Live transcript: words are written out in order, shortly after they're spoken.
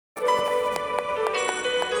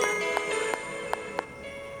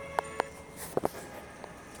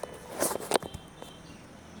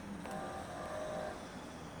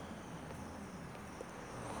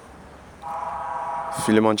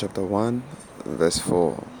Philemon chapter 1, verse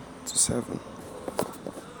 4 to 7.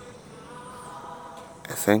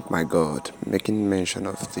 I thank my God, making mention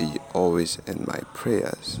of thee always in my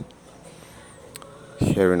prayers,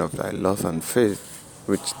 hearing of thy love and faith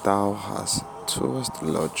which thou hast towards the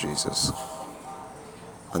Lord Jesus,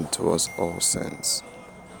 and towards all saints,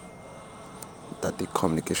 that the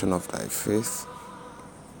communication of thy faith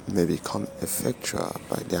may become effectual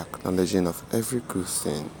by the acknowledging of every good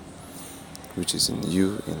thing which is in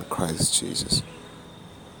you in Christ Jesus.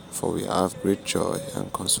 For we have great joy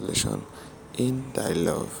and consolation in thy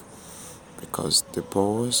love, because the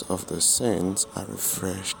bowels of the saints are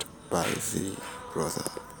refreshed by thee,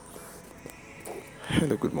 brother.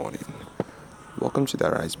 Hello, good morning. Welcome to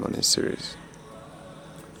the Rise Morning series.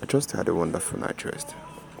 I trust you had a wonderful night rest.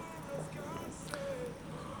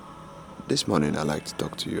 This morning I'd like to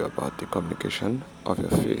talk to you about the communication of your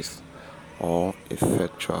faith, or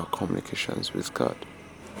effectual communications with God.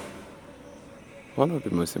 One of the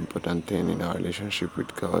most important things in our relationship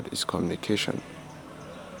with God is communication.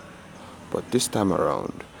 But this time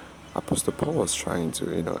around, Apostle Paul was trying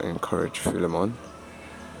to, encourage Philemon,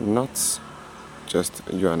 not just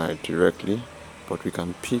you and I directly, but we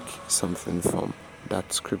can pick something from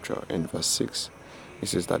that scripture in verse 6. It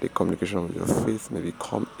says that the communication of your faith may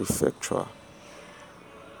become effectual.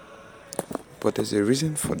 But there's a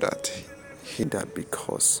reason for that.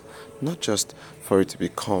 Because not just for it to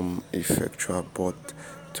become effectual, but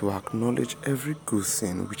to acknowledge every good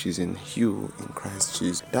thing which is in you in Christ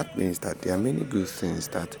Jesus. That means that there are many good things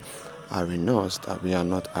that are in us that we are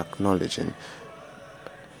not acknowledging.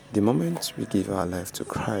 The moment we give our life to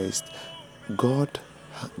Christ, God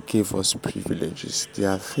gave us privileges. There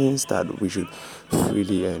are things that we should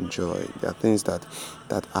freely enjoy. There are things that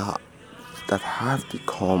have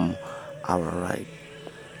become our right.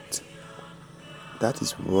 That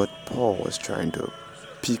is what Paul was trying to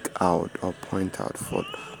pick out or point out for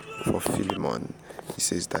Philemon. He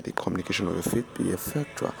says that the communication of your faith be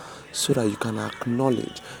effectual, so that you can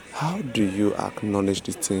acknowledge. How do you acknowledge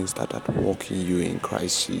the things that are working you in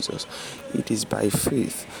Christ Jesus? It is by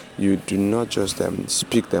faith. You do not just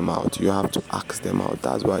speak them out. You have to ask them out.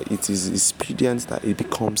 That's why it is expedient that it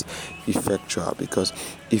becomes effectual. Because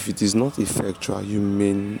if it is not effectual, you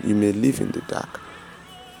may live in the dark.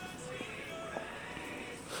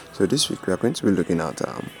 So this week we are going to be looking at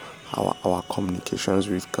our communications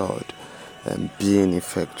with God being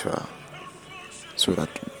effectual, so that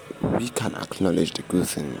we can acknowledge the good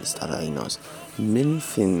things that are in us. Many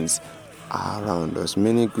things are around us,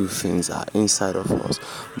 many good things are inside of us,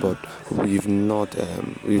 but we've not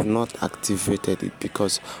activated it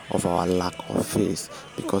because of our lack of faith,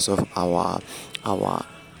 because of our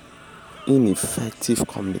ineffective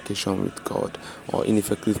communication with God, or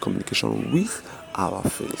ineffective communication with our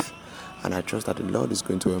faith. And I trust that the Lord is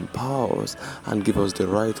going to empower us and give us the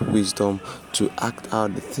right wisdom to act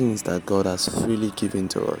out the things that God has freely given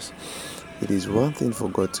to us. It is one thing for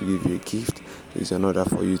God to give you a gift, it is another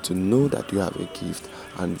for you to know that you have a gift,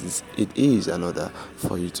 and it is another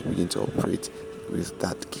for you to begin to operate with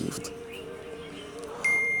that gift.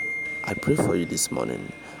 I pray for you this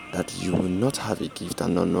morning that you will not have a gift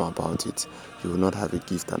and not know about it. You will not have a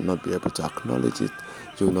gift and not be able to acknowledge it.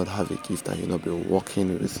 You will not have a gift and you will not be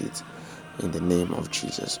walking with it. In the name of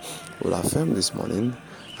Jesus. We'll affirm this morning,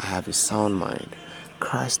 I have a sound mind.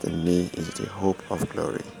 Christ in me is the hope of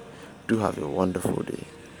glory. Do have a wonderful day.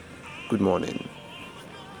 Good morning.